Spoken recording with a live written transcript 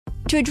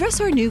To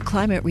address our new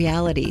climate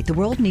reality, the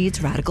world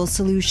needs radical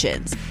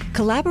solutions.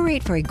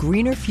 Collaborate for a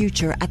greener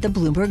future at the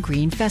Bloomberg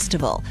Green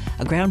Festival,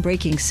 a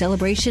groundbreaking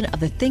celebration of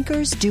the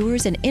thinkers,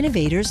 doers, and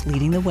innovators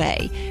leading the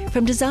way.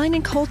 From design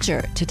and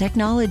culture to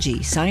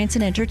technology, science,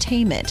 and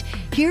entertainment,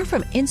 hear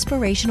from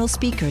inspirational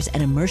speakers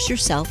and immerse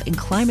yourself in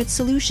climate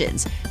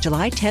solutions.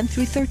 July 10th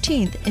through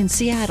 13th in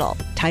Seattle.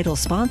 Title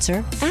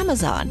sponsor,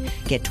 Amazon.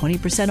 Get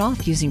 20%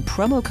 off using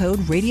promo code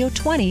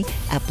Radio20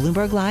 at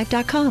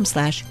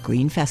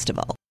BloombergLive.com/Green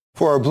Festival.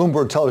 For our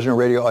Bloomberg television and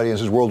radio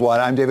audiences worldwide,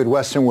 I'm David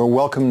Weston. We're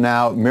welcome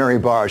now Mary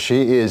Barra.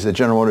 She is the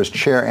General Motors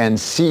Chair and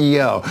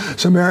CEO.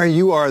 So, Mary,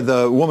 you are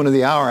the woman of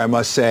the hour, I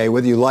must say,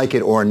 whether you like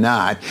it or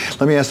not.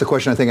 Let me ask the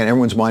question I think on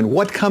everyone's mind.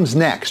 What comes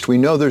next? We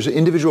know there's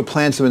individual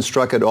plans that have been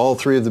struck at all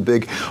three of the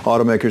big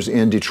automakers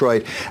in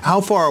Detroit.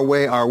 How far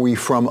away are we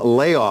from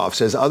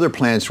layoffs as other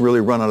plants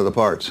really run out of the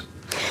parts?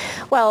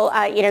 Well,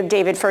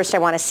 David, first I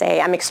want to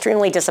say I'm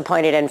extremely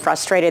disappointed and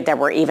frustrated that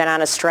we're even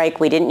on a strike.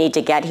 We didn't need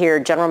to get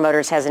here. General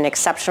Motors has an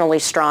exceptionally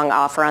strong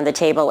offer on the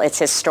table. It's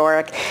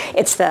historic.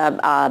 It's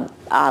the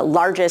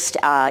largest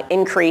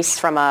increase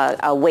from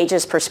a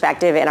wages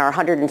perspective in our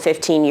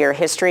 115-year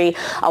history,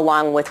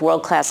 along with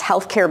world-class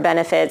health care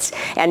benefits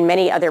and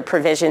many other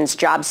provisions,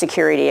 job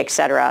security, et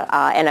cetera,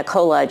 and a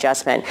COLA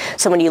adjustment.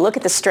 So when you look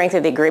at the strength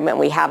of the agreement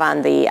we have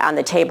on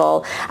the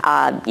table,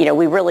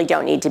 we really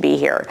don't need to be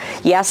here.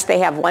 Yes, they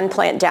have one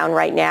plant down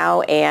right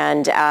now,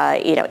 and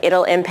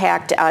it'll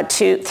impact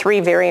three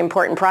very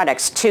important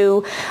products.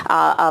 Two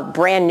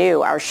brand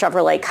new, our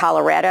Chevrolet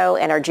Colorado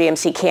and our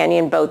GMC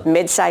Canyon, both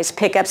mid-size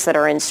pickups that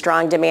are in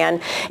strong demand,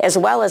 as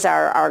well as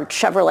our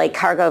Chevrolet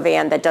cargo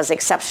van that does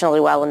exceptionally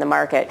well in the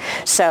market.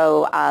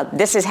 So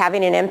this is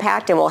having an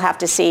impact, and we'll have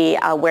to see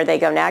where they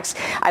go next.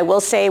 I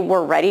will say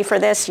we're ready for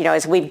this.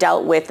 As we've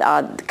dealt with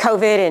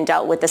COVID and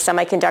dealt with the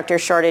semiconductor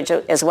shortage,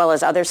 as well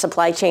as other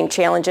supply chain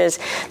challenges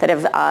that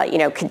have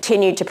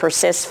continued to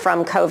persist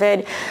from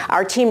COVID.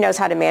 Our team knows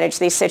how to manage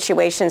these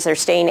situations. They're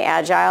staying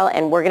agile,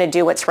 and we're going to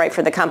do what's right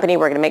for the company.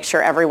 We're going to make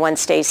sure everyone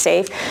stays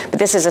safe. But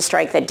this is a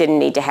strike that didn't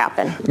need to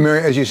happen.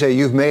 Mary, as you say,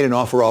 you've made an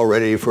offer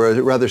already for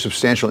a rather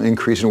substantial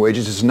increase in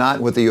wages. It's not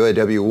what the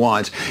UAW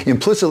wants.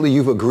 Implicitly,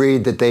 you've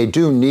agreed that they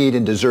do need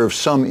and deserve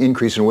some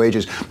increase in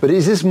wages. But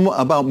is this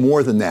about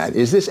more than that?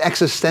 Is this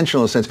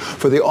existential in a sense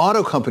for the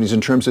auto companies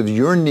in terms of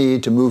your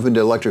need to move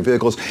into electric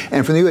vehicles,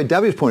 and from the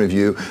UAW's point of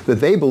view, that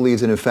they believe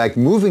that in fact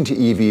moving to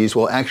EVs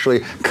will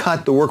actually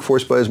cut the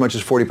workforce by as much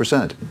as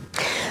 40%?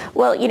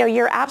 Well,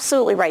 you're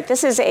absolutely right.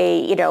 This is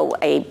a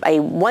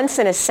once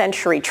in a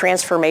century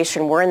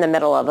transformation we're in the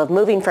middle of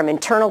moving from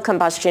internal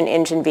combustion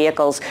engine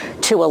vehicles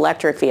to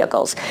electric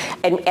vehicles.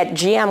 And at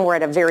GM, we're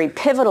at a very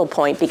pivotal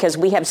point because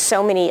we have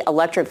so many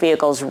electric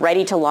vehicles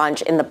ready to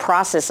launch, in the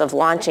process of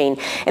launching.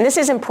 And this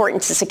is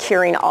important to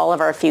securing all of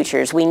our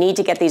futures. We need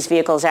to get these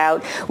vehicles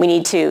out.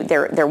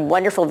 They're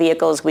wonderful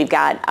vehicles. We've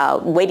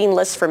got waiting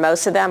lists for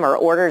most of them, or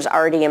orders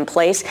already in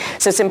place.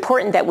 So it's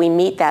important that we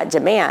meet that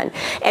demand.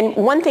 And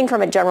one thing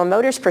from a General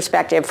Motors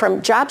perspective,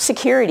 from job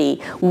security,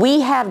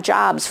 we have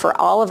jobs for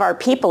all of our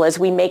people as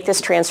we make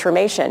this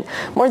transformation.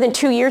 More than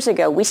 2 years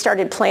ago, we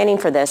started planning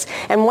for this.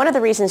 And one of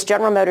the reasons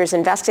General Motors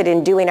invested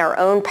in doing our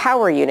own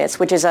power units,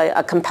 which is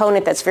a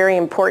component that's very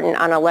important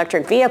on an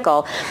electric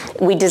vehicle,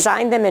 we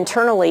designed them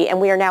internally,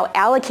 and we are now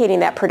allocating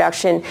that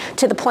production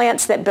to the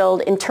plants that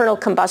build internal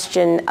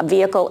combustion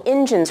vehicle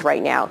engines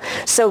right now.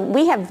 So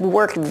we have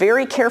worked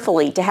very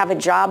carefully to have a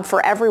job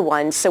for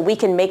everyone so we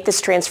can make this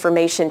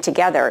transformation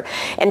together.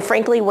 And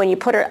frankly, when you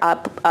put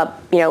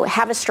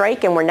have a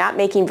strike and we're not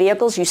making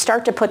vehicles, you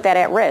start to put that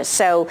at risk.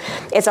 So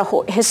it's a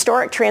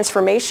historic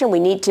transformation. We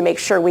need to make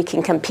sure we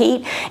can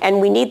compete, and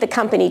we need the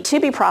company to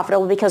be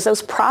profitable because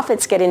those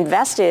profits get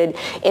invested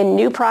in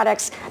new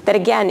products that,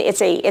 again,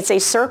 it's a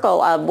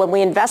circle of when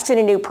we invest in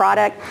a new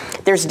product,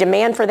 there's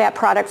demand for that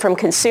product from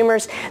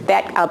consumers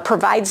that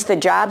provides the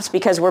jobs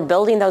because we're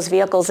building those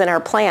vehicles in our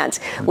plants.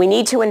 We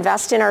need to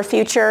invest in our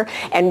future,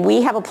 and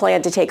we have a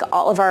plan to take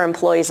all of our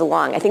employees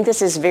along. I think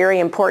this is very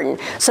important.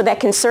 So that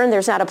concern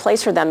there's not a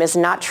place for them is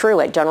not true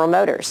at General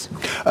Motors.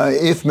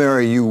 If,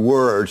 Mary, you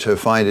were to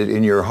find it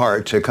in your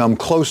heart to come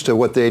close to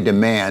what they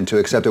demand, to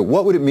accept it,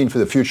 what would it mean for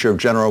the future of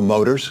General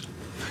Motors?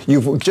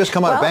 You've just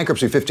come out of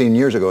bankruptcy 15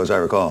 years ago, as I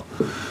recall.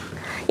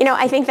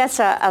 I think that's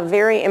a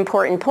very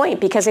important point,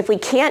 because if we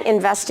can't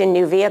invest in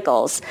new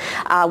vehicles,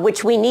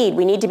 which we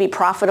need to be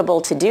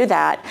profitable to do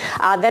that,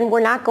 then we're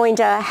not going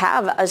to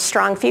have a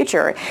strong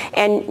future.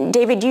 And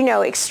David, you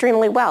know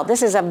extremely well,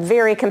 this is a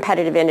very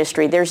competitive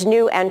industry. There's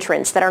new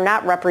entrants that are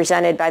not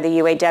represented by the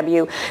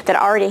UAW that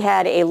already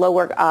had a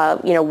lower,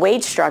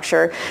 wage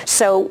structure.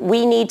 So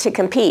we need to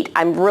compete.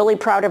 I'm really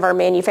proud of our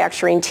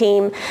manufacturing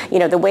team.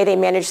 The way they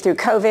managed through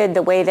COVID,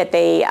 the way that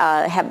they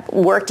have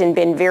worked and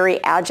been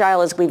very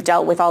agile as we've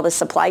dealt with all the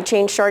supply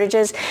chain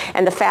shortages,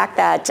 and the fact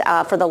that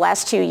for the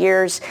last 2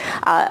 years,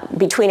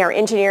 between our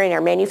engineering and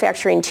our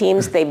manufacturing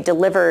teams, they've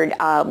delivered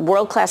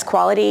world-class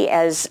quality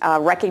as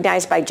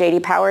recognized by J.D.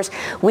 Powers.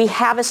 We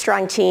have a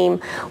strong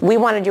team. We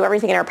want to do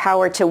everything in our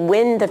power to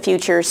win the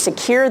future,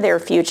 secure their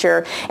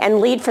future, and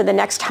lead for the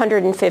next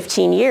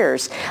 115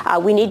 years.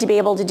 We need to be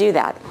able to do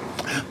that.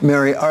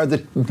 Mary, are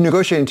the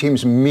negotiating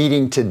teams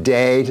meeting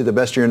today, to the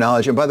best of your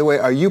knowledge? And by the way,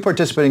 are you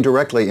participating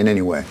directly in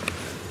any way?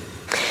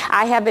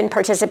 I have been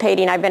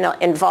participating. I've been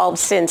involved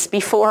since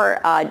before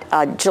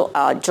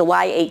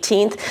July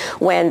 18th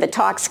when the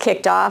talks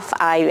kicked off.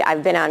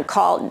 I've been on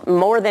call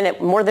more than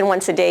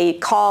once a day,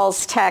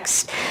 calls,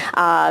 texts,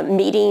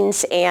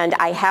 meetings, and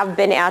I have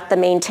been at the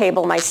main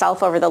table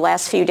myself over the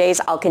last few days.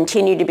 I'll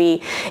continue to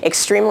be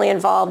extremely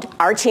involved.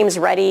 Our team's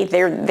ready.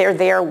 They're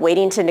there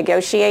waiting to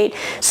negotiate.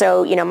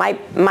 So,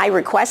 my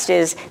request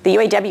is the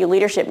UAW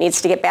leadership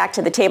needs to get back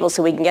to the table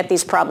so we can get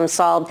these problems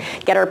solved,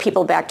 get our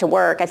people back to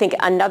work. I think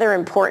another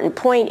important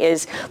point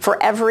is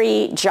for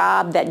every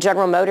job that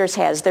General Motors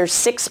has, there's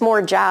 6 more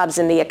jobs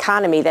in the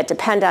economy that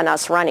depend on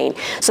us running.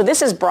 So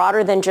this is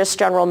broader than just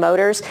General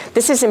Motors.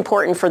 This is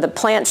important for the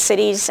plant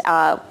cities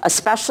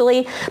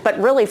especially, but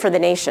really for the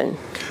nation.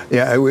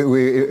 Yeah,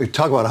 we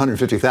talk about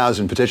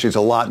 150,000. Potentially it's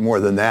a lot more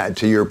than that,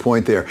 to your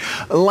point there.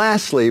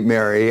 Lastly,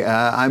 Mary,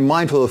 I'm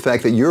mindful of the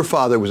fact that your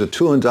father was a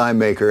tool and die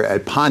maker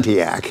at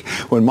Pontiac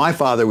when my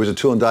father was a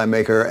tool and die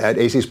maker at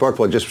AC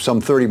Sparkplug, just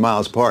some 30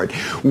 miles apart.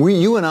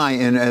 You and I,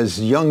 as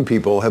young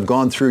people, have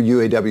gone through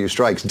UAW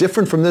strikes,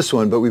 different from this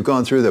one, but we've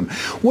gone through them.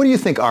 What do you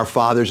think our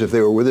fathers, if they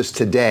were with us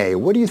today,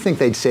 what do you think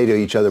they'd say to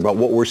each other about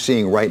what we're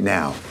seeing right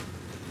now?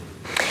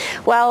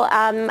 Well,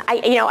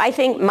 I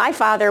think my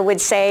father would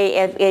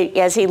say,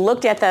 as he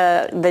looked at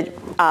the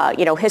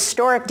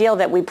historic deal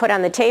that we put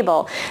on the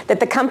table, that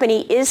the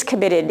company is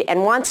committed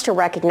and wants to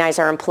recognize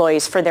our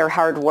employees for their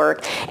hard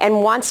work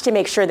and wants to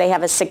make sure they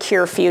have a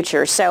secure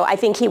future. So I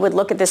think he would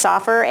look at this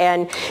offer,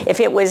 and if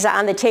it was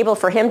on the table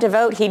for him to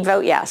vote, he'd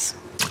vote yes.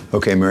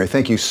 Okay, Mary,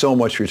 thank you so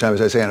much for your time.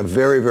 As I say, on a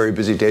very, very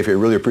busy day for you. I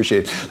really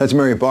appreciate it. That's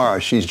Mary Barra.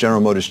 She's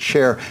General Motors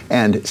Chair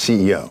and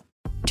CEO.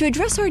 To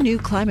address our new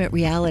climate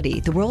reality,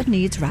 the world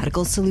needs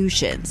radical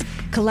solutions.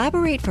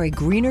 Collaborate for a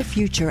greener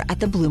future at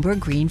the Bloomberg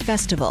Green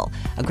Festival,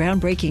 a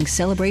groundbreaking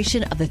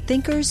celebration of the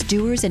thinkers,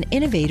 doers, and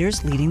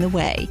innovators leading the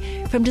way.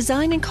 From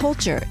design and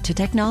culture to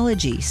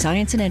technology,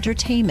 science, and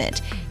entertainment,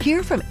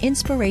 hear from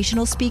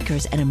inspirational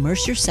speakers and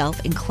immerse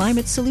yourself in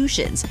climate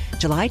solutions.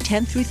 July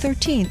 10th through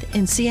 13th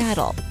in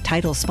Seattle.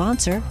 Title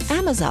sponsor,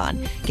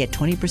 Amazon. Get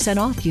 20%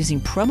 off using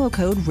promo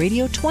code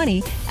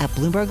RADIO20 at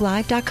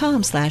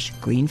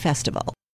BloombergLive.com/Green Festival.